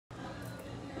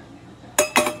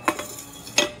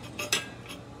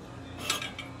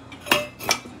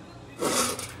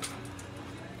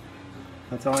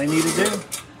That's all I need to do.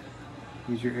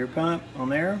 Use your air pump on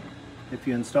there if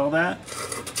you install that,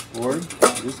 or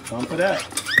just pump it up.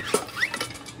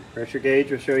 Pressure gauge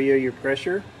will show you your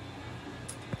pressure.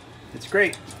 It's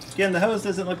great. Again, the hose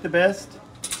doesn't look the best.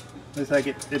 Looks like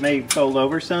it may fold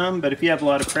over some, but if you have a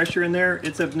lot of pressure in there,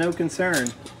 it's of no concern.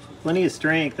 Plenty of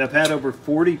strength. I've had over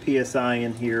 40 psi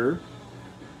in here,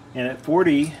 and at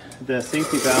 40, the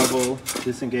safety valve will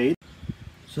disengage.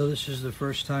 So this is the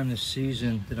first time this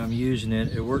season that I'm using it.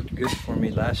 It worked good for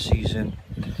me last season.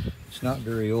 It's not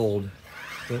very old,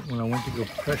 but when I went to go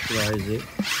pressurize it,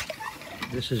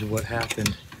 this is what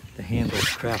happened. The handle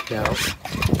cracked out.